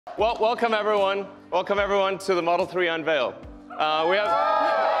Well, welcome everyone. Welcome everyone to the Model 3 unveil. We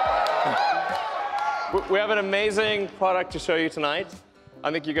have an amazing product to show you tonight.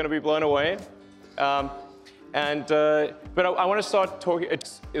 I think you're going to be blown away. But I want to start talking.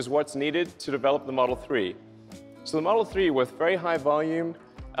 Is what's needed to develop the Model 3. So the Model 3, with very high volume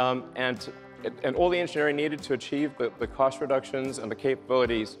and all the engineering needed to achieve the cost reductions and the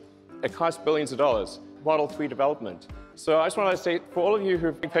capabilities, it costs billions of dollars. Model 3 development. So I just want to say, for all of you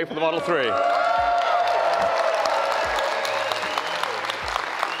who've paid for the Model 3,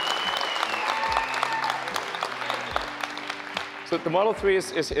 so the Model 3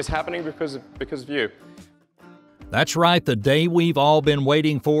 is happening because of you. That's right, the day we've all been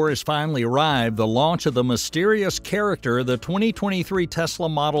waiting for has finally arrived, the launch of the mysterious character, the 2023 Tesla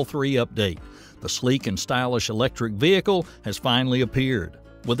Model 3 update. The sleek and stylish electric vehicle has finally appeared.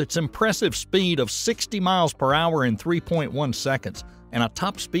 With its impressive speed of 60 miles per hour in 3.1 seconds and a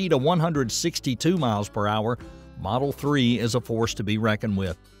top speed of 162 miles per hour, Model 3 is a force to be reckoned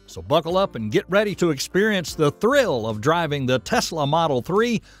with. So buckle up and get ready to experience the thrill of driving the Tesla Model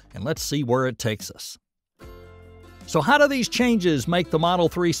 3, and let's see where it takes us. So how do these changes make the Model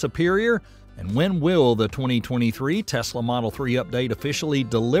 3 superior? And when will the 2023 Tesla Model 3 update officially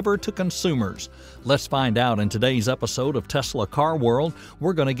deliver to consumers? Let's find out in today's episode of Tesla Car World.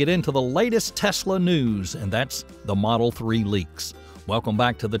 We're going to get into the latest Tesla news, and that's the Model 3 leaks. Welcome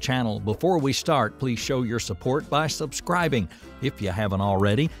back to the channel. Before we start, please show your support by subscribing if you haven't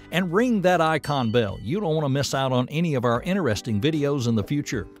already, and ring that icon bell. You don't want to miss out on any of our interesting videos in the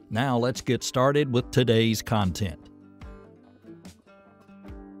future. Now let's get started with today's content.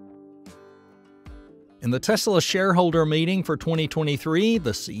 In the Tesla shareholder meeting for 2023, the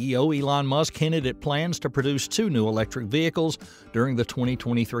CEO Elon Musk hinted at plans to produce 2 new electric vehicles during the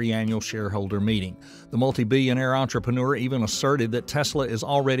 2023 annual shareholder meeting. The multi-billionaire entrepreneur even asserted that Tesla is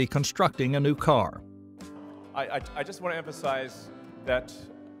already constructing a new car. I just want to emphasize that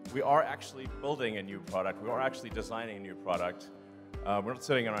we are actually building a new product. We are actually designing a new product. We're not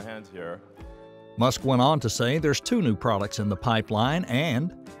sitting on our hands here. Musk went on to say there's 2 new products in the pipeline,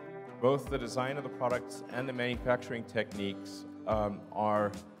 and both the design of the products and the manufacturing techniques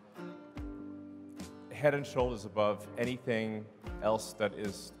are head and shoulders above anything else that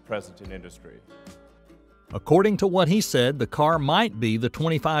is present in industry. According to what he said, the car might be the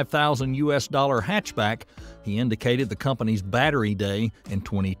 $25,000 hatchback he indicated the company's Battery Day in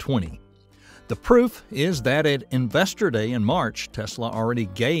 2020. The proof is that at Investor Day in March, Tesla already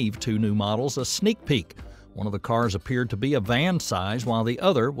gave 2 new models a sneak peek. One of the cars appeared to be a van size, while the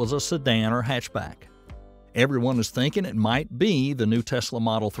other was a sedan or hatchback. Everyone is thinking it might be the new Tesla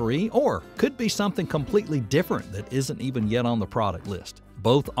Model 3, or could be something completely different that isn't even yet on the product list.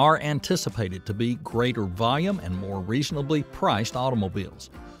 Both are anticipated to be greater volume and more reasonably priced automobiles.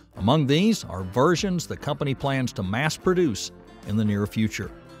 Among these are versions the company plans to mass produce in the near future.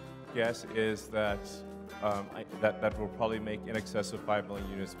 Guess is that that will probably make in excess of 5 million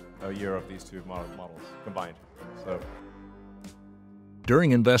units a year of these 2 models combined.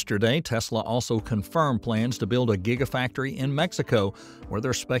 During Investor Day, Tesla also confirmed plans to build a gigafactory in Mexico, where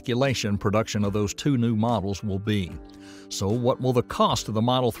there's speculation production of those 2 new models will be. So what will the cost of the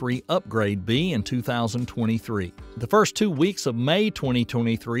Model 3 upgrade be in 2023? The first 2 weeks of May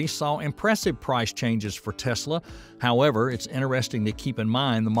 2023 saw impressive price changes for Tesla. However, it's interesting to keep in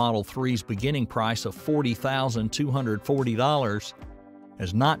mind the Model 3's beginning price of $40,240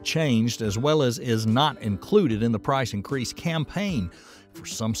 has not changed, as well as is not included in the price increase campaign. For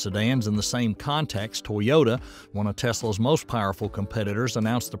some sedans in the same context, Toyota, one of Tesla's most powerful competitors,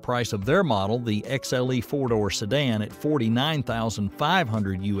 announced the price of their model, the XLE 4-door sedan, at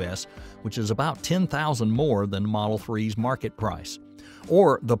 $49,500 US, which is about $10,000 more than Model 3's market price.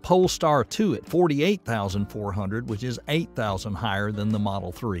 Or the Polestar 2 at $48,400, which is $8,000 higher than the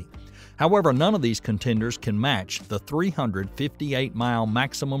Model 3. However, none of these contenders can match the 358-mile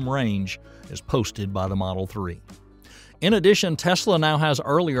maximum range as posted by the Model 3. In addition, Tesla now has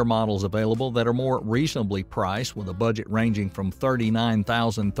earlier models available that are more reasonably priced, with a budget ranging from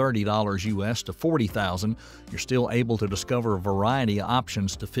 $39,030 US to $40,000. You're still able to discover a variety of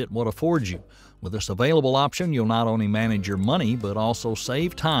options to fit what affords you. With this available option, you'll not only manage your money, but also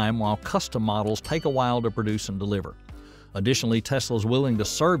save time, while custom models take a while to produce and deliver. Additionally, Tesla is willing to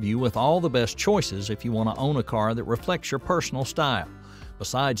serve you with all the best choices if you want to own a car that reflects your personal style.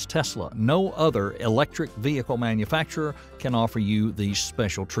 Besides Tesla, no other electric vehicle manufacturer can offer you these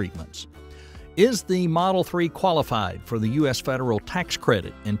special treatments. Is the Model 3 qualified for the U.S. federal tax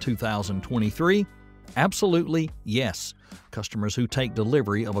credit in 2023? Absolutely yes. Customers who take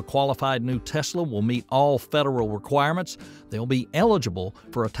delivery of a qualified new Tesla will meet all federal requirements. They'll be eligible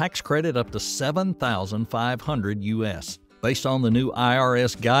for a tax credit up to $7,500 US. Based on the new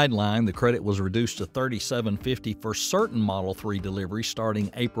IRS guideline, the credit was reduced to $3,750 for certain Model 3 deliveries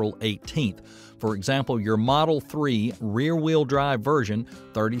starting April 18th. For example, your Model 3 rear-wheel drive version,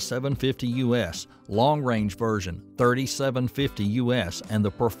 $3,750 US, long-range version, $3,750 US, and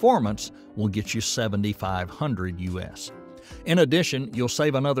the Performance will get you $7,500 US. In addition, you'll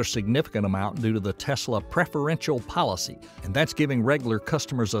save another significant amount due to the Tesla preferential policy, and that's giving regular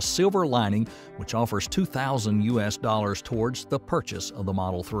customers a silver lining which offers $2,000 US towards the purchase of the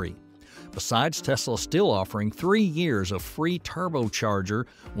Model 3. Besides, Tesla's still offering 3 years of free turbocharger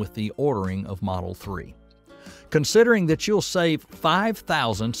with the ordering of Model 3. Considering that you'll save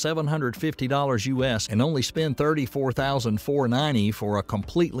 $5,750 US and only spend $34,490 for a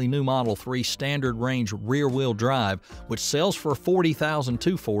completely new Model 3 standard range rear-wheel drive, which sells for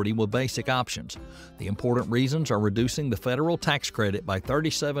 $40,240 with basic options. The important reasons are reducing the federal tax credit by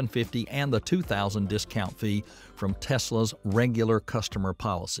 $3,750 and the $2,000 discount fee from Tesla's regular customer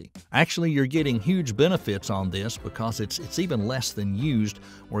policy. Actually, you're getting huge benefits on this because it's even less than used,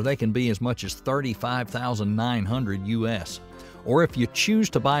 where they can be as much as $35,900 US. Or if you choose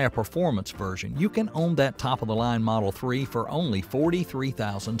to buy a performance version, you can own that top-of-the-line Model 3 for only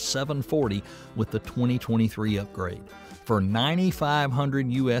 $43,740 with the 2023 upgrade. For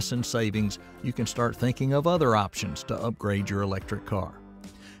 $9,500 US in savings, you can start thinking of other options to upgrade your electric car.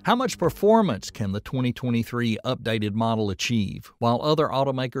 How much performance can the 2023 updated model achieve? While other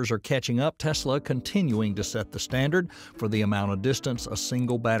automakers are catching up, Tesla continuing to set the standard for the amount of distance a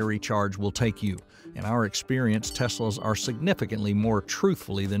single battery charge will take you. In our experience, Teslas are significantly more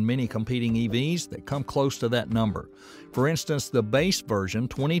truthfully than many competing EVs that come close to that number. For instance, the base version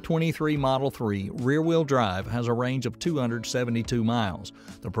 2023 Model 3 rear-wheel drive has a range of 272 miles.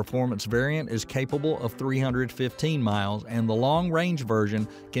 The performance variant is capable of 315 miles, and the long-range version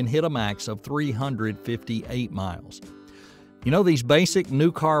can hit a max of 358 miles. You know, these basic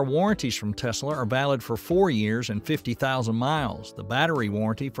new car warranties from Tesla are valid for 4 years and 50,000 miles. The battery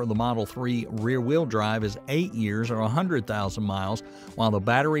warranty for the Model 3 rear-wheel drive is 8 years or 100,000 miles, while the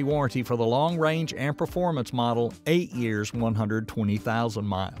battery warranty for the long-range and performance model, 8 years, 120,000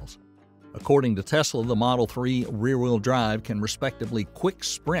 miles. According to Tesla, the Model 3 rear-wheel drive can respectively quick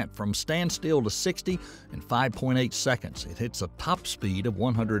sprint from standstill to 60 in 5.8 seconds. It hits a top speed of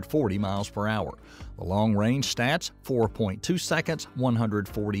 140 miles per hour. The long-range stats, 4.2 seconds,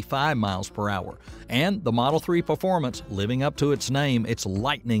 145 miles per hour. And the Model 3 Performance, living up to its name, it's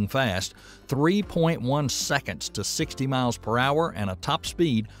lightning fast, 3.1 seconds to 60 miles per hour and a top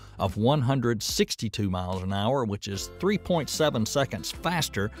speed of 162 miles an hour, which is 3.7 seconds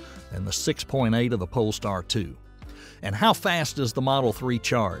faster than the 6.8 of the Polestar 2. And how fast does the Model 3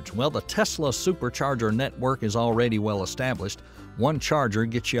 charge? Well, the Tesla supercharger network is already well established. One charger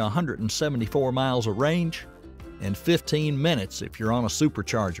gets you 174 miles of range in 15 minutes if you're on a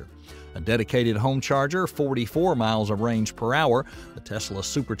supercharger. A dedicated home charger, 44 miles of range per hour. The Tesla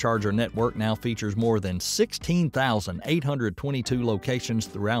supercharger network now features more than 16,822 locations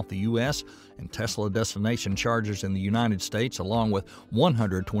throughout the U.S. and Tesla destination chargers in the United States, along with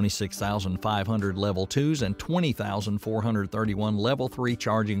 126,500 Level 2s and 20,431 Level 3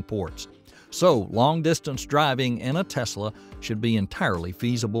 charging ports. So, long-distance driving in a Tesla should be entirely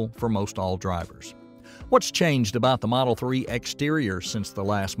feasible for most all drivers. What's changed about the Model 3 exterior since the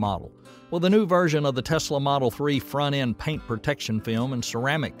last model? Well, the new version of the Tesla Model 3 front-end paint protection film and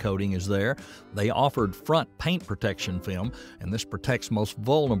ceramic coating is there. They offered front paint protection film, and this protects most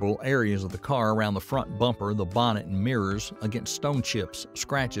vulnerable areas of the car around the front bumper, the bonnet, and mirrors against stone chips,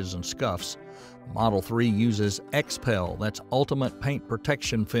 scratches, and scuffs. Model 3 uses XPEL, that's Ultimate Paint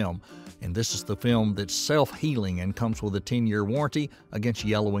Protection Film, and this is the film that's self-healing and comes with a 10-year warranty against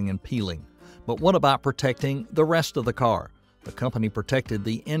yellowing and peeling. But what about protecting the rest of the car? The company protected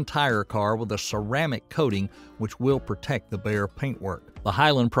the entire car with a ceramic coating which will protect the bare paintwork. The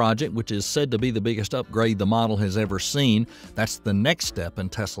Highland Project, which is said to be the biggest upgrade the model has ever seen, that's the next step in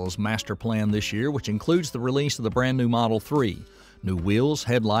Tesla's master plan this year, which includes the release of the brand new Model 3. New wheels,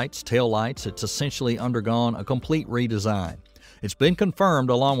 headlights, taillights, it's essentially undergone a complete redesign. It's been confirmed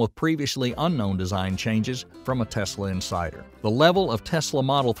along with previously unknown design changes from a Tesla insider. The level of Tesla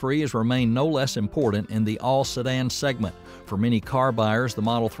Model 3 has remained no less important in the all-sedan segment. For many car buyers, the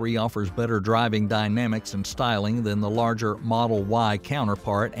Model 3 offers better driving dynamics and styling than the larger Model Y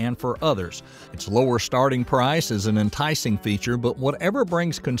counterpart, and for others, its lower starting price is an enticing feature, but whatever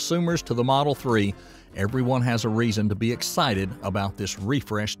brings consumers to the Model 3, everyone has a reason to be excited about this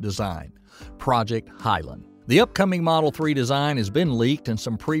refreshed design. Project Highland. The upcoming Model 3 design has been leaked and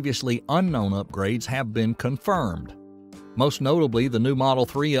some previously unknown upgrades have been confirmed. Most notably, the new Model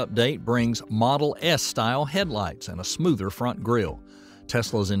 3 update brings Model S-style headlights and a smoother front grille.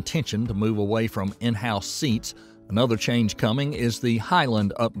 Tesla's intention to move away from in-house seats. Another change coming is the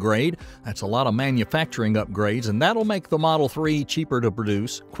Highland upgrade. That's a lot of manufacturing upgrades, and that'll make the Model 3 cheaper to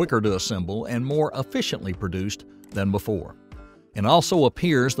produce, quicker to assemble, and more efficiently produced than before. It also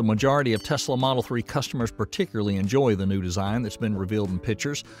appears the majority of Tesla Model 3 customers particularly enjoy the new design that's been revealed in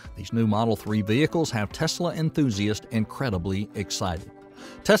pictures. These new Model 3 vehicles have Tesla enthusiasts incredibly excited.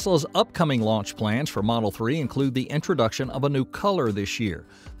 Tesla's upcoming launch plans for Model 3 include the introduction of a new color this year.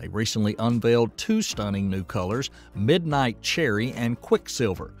 They recently unveiled two stunning new colors, Midnight Cherry and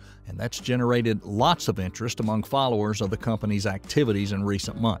Quicksilver, and that's generated lots of interest among followers of the company's activities in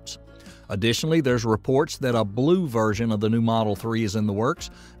recent months. Additionally, there's reports that a blue version of the new Model 3 is in the works.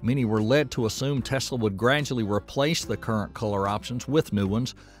 Many were led to assume Tesla would gradually replace the current color options with new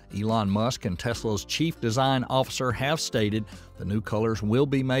ones. Elon Musk and Tesla's chief design officer have stated the new colors will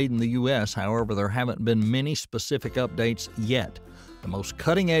be made in the U.S. However, there haven't been many specific updates yet. The most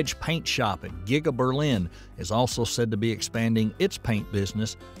cutting-edge paint shop at Giga Berlin is also said to be expanding its paint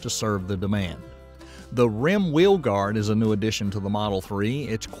business to serve the demand. The rim wheel guard is a new addition to the Model 3.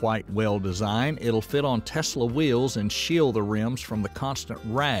 It's quite well designed. It'll fit on Tesla wheels and shield the rims from the constant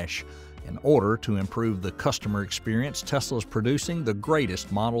rash. In order to improve the customer experience, Tesla is producing the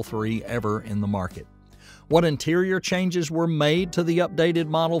greatest Model 3 ever in the market. What interior changes were made to the updated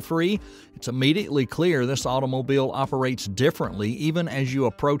Model 3? It's immediately clear this automobile operates differently even as you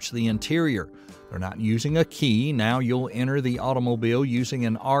approach the interior. They're not using a key. Now you'll enter the automobile using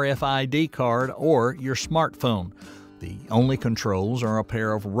an RFID card or your smartphone. The only controls are a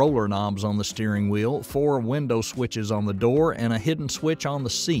pair of roller knobs on the steering wheel, 4 window switches on the door, and a hidden switch on the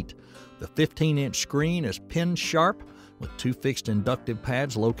seat. The 15-inch screen is pin sharp with 2 fixed inductive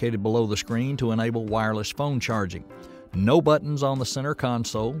pads located below the screen to enable wireless phone charging. No buttons on the center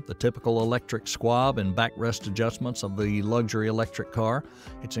console, the typical electric squab and backrest adjustments of the luxury electric car.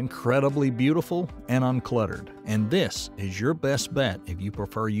 It's incredibly beautiful and uncluttered. And this is your best bet if you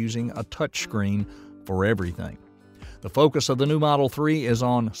prefer using a touchscreen for everything. The focus of the new Model 3 is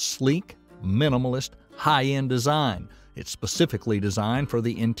on sleek, minimalist, high-end design. It's specifically designed for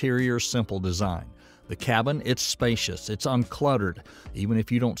the interior's simple design. The cabin, it's spacious, it's uncluttered. Even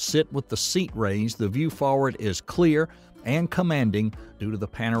if you don't sit with the seat raised, the view forward is clear and commanding due to the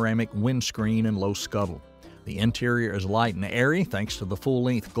panoramic windscreen and low scuttle. The interior is light and airy thanks to the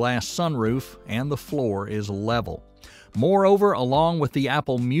full-length glass sunroof, and the floor is level. Moreover, along with the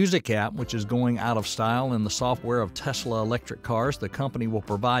Apple Music app, which is going out of style in the software of Tesla electric cars, the company will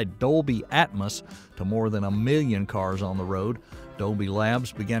provide Dolby Atmos to more than 1 million cars on the road. Dolby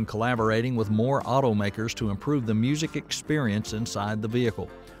Labs began collaborating with more automakers to improve the music experience inside the vehicle.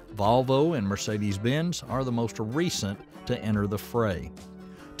 Volvo and Mercedes-Benz are the most recent to enter the fray.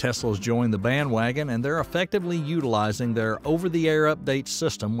 Tesla's joined the bandwagon, and they're effectively utilizing their over-the-air update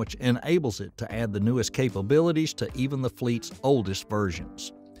system, which enables it to add the newest capabilities to even the fleet's oldest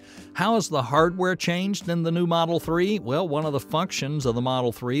versions. How has the hardware changed in the new Model 3? Well, one of the functions of the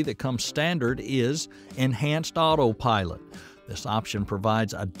Model 3 that comes standard is Enhanced Autopilot. This option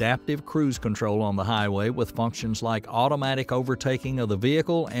provides adaptive cruise control on the highway with functions like automatic overtaking of the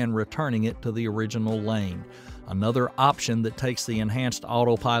vehicle and returning it to the original lane. Another option that takes the enhanced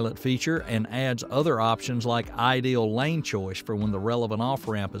autopilot feature and adds other options like ideal lane choice for when the relevant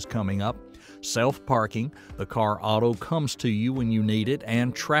off-ramp is coming up, self-parking, the car auto comes to you when you need it,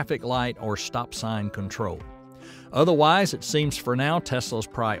 and traffic light or stop sign control. Otherwise, it seems for now Tesla's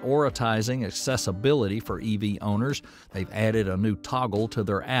prioritizing accessibility for EV owners. They've added a new toggle to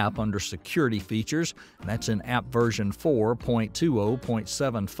their app under security features, and that's in app version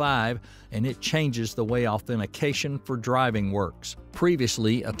 4.20.75, and it changes the way authentication for driving works.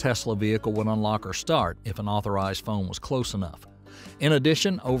 Previously, a Tesla vehicle would unlock or start if an authorized phone was close enough. In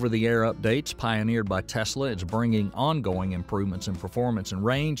addition, over-the-air updates pioneered by Tesla is bringing ongoing improvements in performance and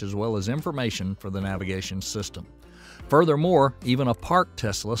range, as well as information for the navigation system. Furthermore, even a parked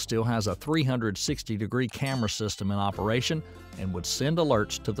Tesla still has a 360-degree camera system in operation and would send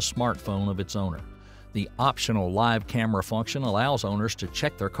alerts to the smartphone of its owner. The optional live camera function allows owners to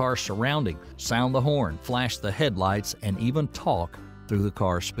check their car's surrounding, sound the horn, flash the headlights, and even talk through the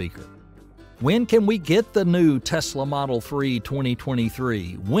car speaker. When can we get the new Tesla Model 3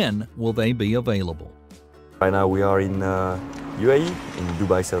 2023? When will they be available? Right now we are in UAE, in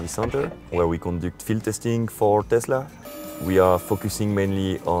Dubai Service Center, where we conduct field testing for Tesla. We are focusing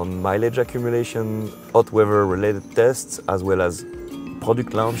mainly on mileage accumulation, hot weather related tests, as well as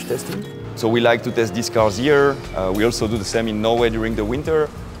product launch testing. So we like to test these cars here. We also do the same in Norway during the winter.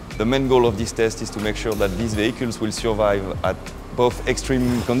 The main goal of this test is to make sure that these vehicles will survive at both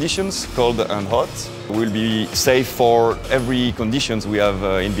extreme conditions, cold and hot. Will be safe for every conditions we have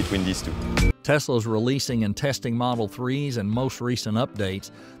in between these two. Tesla's releasing and testing Model 3s and most recent updates.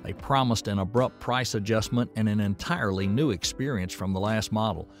 They promised an abrupt price adjustment and an entirely new experience from the last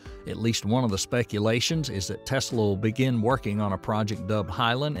model. At least one of the speculations is that Tesla will begin working on a project dubbed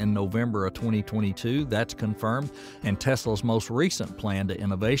Highland in November of 2022. That's confirmed. And Tesla's most recent plan to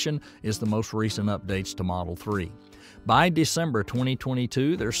innovation is the most recent updates to Model 3. By December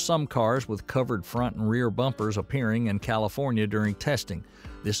 2022, there's some cars with covered front and rear bumpers appearing in California during testing.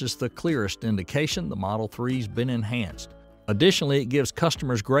 This is the clearest indication the Model 3's been enhanced. Additionally, it gives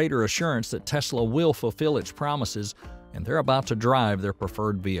customers greater assurance that Tesla will fulfill its promises and they're about to drive their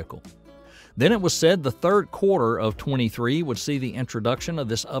preferred vehicle. Then it was said the third quarter of 23 would see the introduction of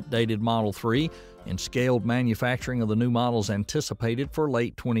this updated Model 3 and scaled manufacturing of the new models anticipated for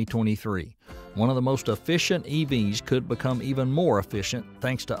late 2023. One of the most efficient EVs could become even more efficient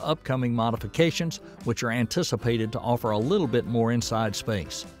thanks to upcoming modifications, which are anticipated to offer a little bit more inside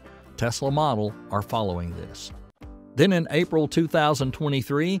space. Tesla Model are following this. Then in April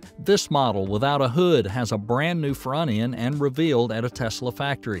 2023, this model without a hood has a brand new front end and revealed at a Tesla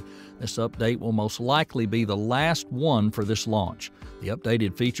factory. This update will most likely be the last one for this launch. The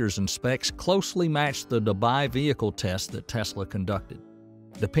updated features and specs closely match the Dubai vehicle test that Tesla conducted.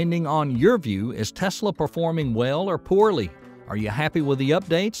 Depending on your view, is Tesla performing well or poorly? Are you happy with the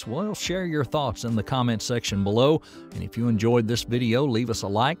updates? Well, share your thoughts in the comment section below. And if you enjoyed this video, leave us a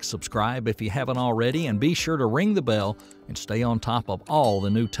like, subscribe if you haven't already, and be sure to ring the bell and stay on top of all the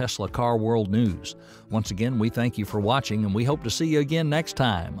new Tesla Car World news. Once again, we thank you for watching, and we hope to see you again next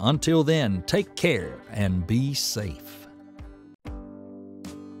time. Until then, take care and be safe.